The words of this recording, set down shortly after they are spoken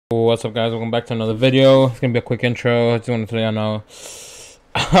What's up, guys? Welcome back to another video. It's gonna be a quick intro. I just want to let you know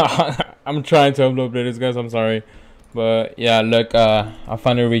I'm trying to upload videos, guys. I'm sorry, but yeah, look, I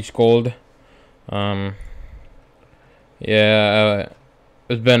finally reached gold. It's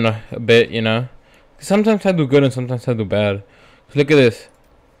been a bit, you know. Sometimes I do good and sometimes I do bad. So look at this: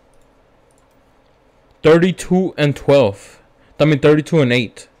 32 and 12. I mean 32 and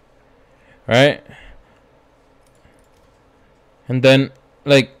 8. Right? And then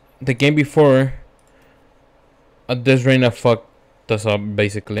like the game before, this Reina fucked us up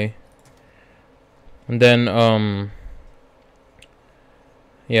basically. And then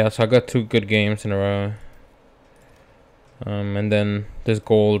yeah, so I got 2 good games in a row. And then this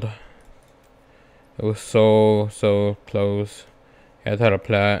gold, it was so close. Yeah, I had a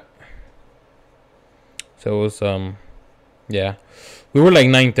plat. So it was yeah, we were like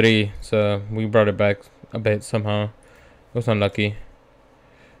 9-3, so we brought it back a bit somehow. It was unlucky,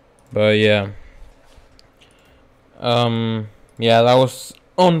 but yeah, yeah, that was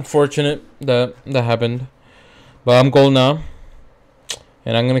unfortunate that happened. But I'm gold now,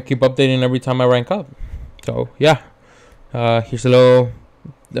 and I'm gonna keep updating every time I rank up. So yeah, here's a little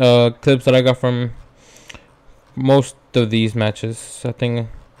clips that I got from most of these matches. I think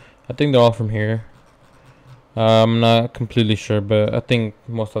they're all from here. I'm not completely sure, but I think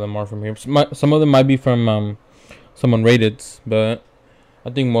most of them are from here. Some of them might be from someone rated, but I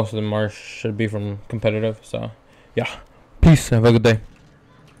think most of them should be from competitive. So yeah, peace, have a good day.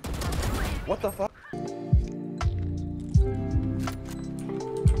 What the fuck?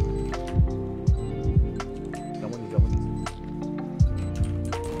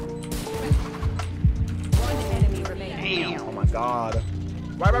 One enemy remaining. Damn. Oh my god.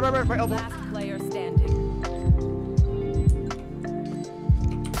 Right elbow. Last player standing.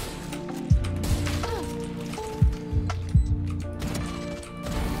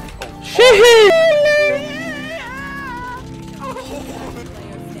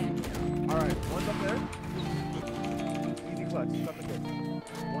 Alright, one's up there. Easy clutch, something good.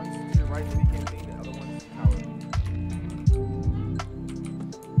 One's to the right of the canteen, the other one's tower.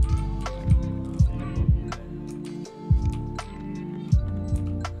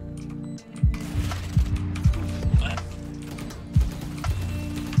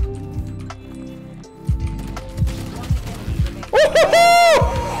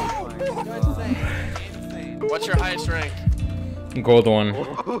 What's your highest rank? Gold one.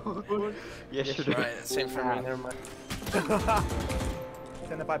 Yes, right. Same for me. Never mind.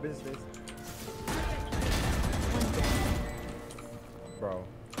 10 to 5 business days. Bro,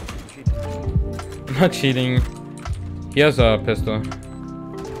 cheating. I'm not cheating. He has a pistol.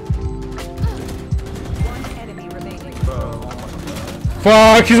 One enemy remaining.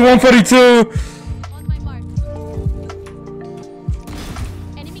 Fuck, he's 142. On my mark.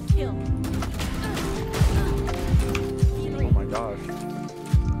 Enemy kill. Oh my gosh.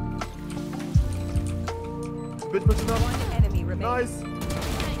 Bitch pushing up. One enemy remaining. Nice.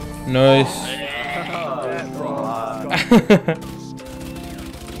 Nice. Yeah, bro.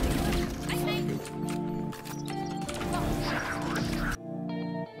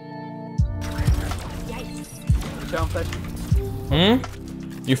 Down flash.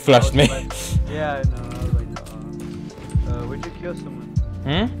 You flashed me. Yeah, I know. I was like, would you kill someone?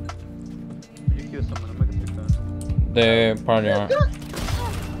 Would you kill someone? I'm gonna pick that. The party on.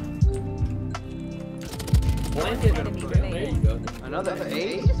 One enemy remaining. Another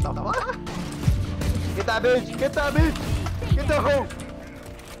 8? Stop. Get that bitch! Get that bitch! Get that hoe!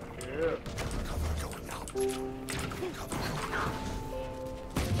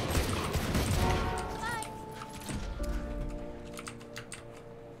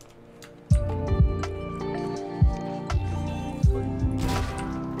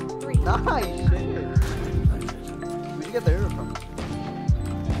 Nice shit! Where'd you get the arrow from?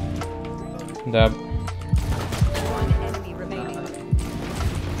 Dab. One enemy remaining.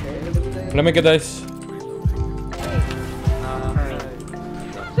 Let me get dice.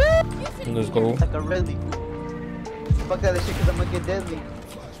 Let's go. Like a rally. Fuck that shit cause I'm gonna get deadly.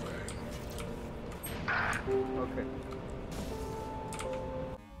 Okay.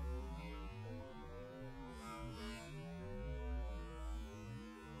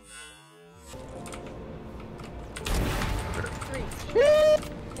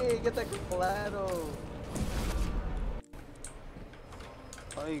 Hey, get that claro.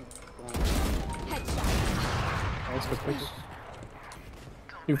 Ay,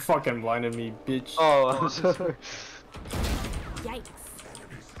 You fucking blinded me, bitch. oh, I'm sorry. Yikes.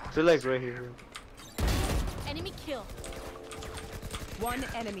 They're like right here. Enemy kill. One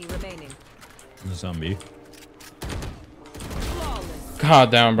enemy remaining. Zombie. Flawless. Ah,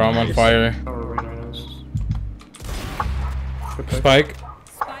 damn, bro, I'm on fire. Oh, right, right, nice. Good pick. Spike.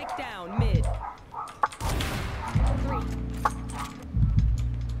 Spike down mid. 3.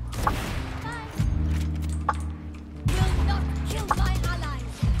 Will not kill my allies.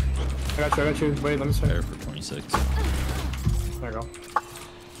 I got you. Wait, let me see. Fire for 26. There you go.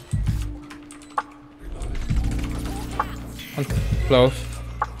 I'm close.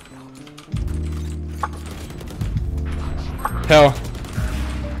 Hell.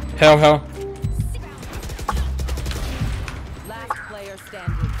 Hell. Last player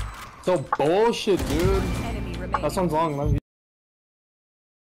standing. So bullshit, dude. Enemy remaining. That sounds long. Love you.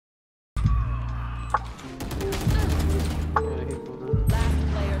 Last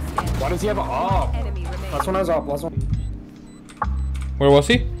player standing. Why does he have a op? Enemy remaining. Last one has op. Last one. Where was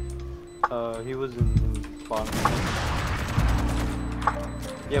he? He was in bottom.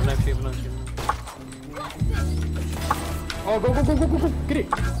 You have knife, Oh, go. Get it.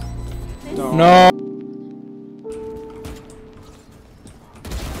 No. No.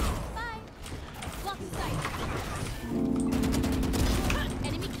 Bye. Block sight.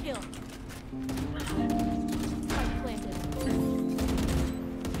 Enemy kill. Spike planted.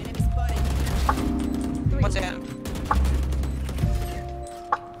 Enemy spotted. What's that?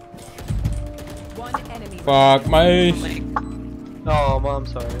 One enemy. Fuck my. Oh, Mom, I'm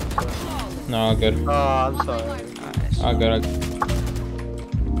sorry. No, good. Oh, I'm sorry. Ah, good.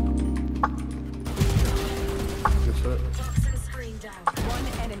 Good shit. One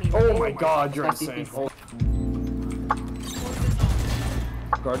enemy. Oh remaining. my god, you're insane.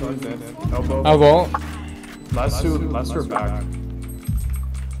 Guardian dead. Elbow. Elbow. Last two are back.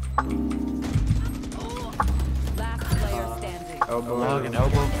 Last player standing. Elbow. Long and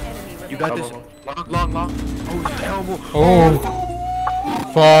elbow. Enemy remaining. You got this. Elbow. Long. Oh, elbow. Oh.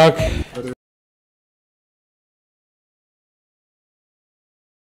 Fuck.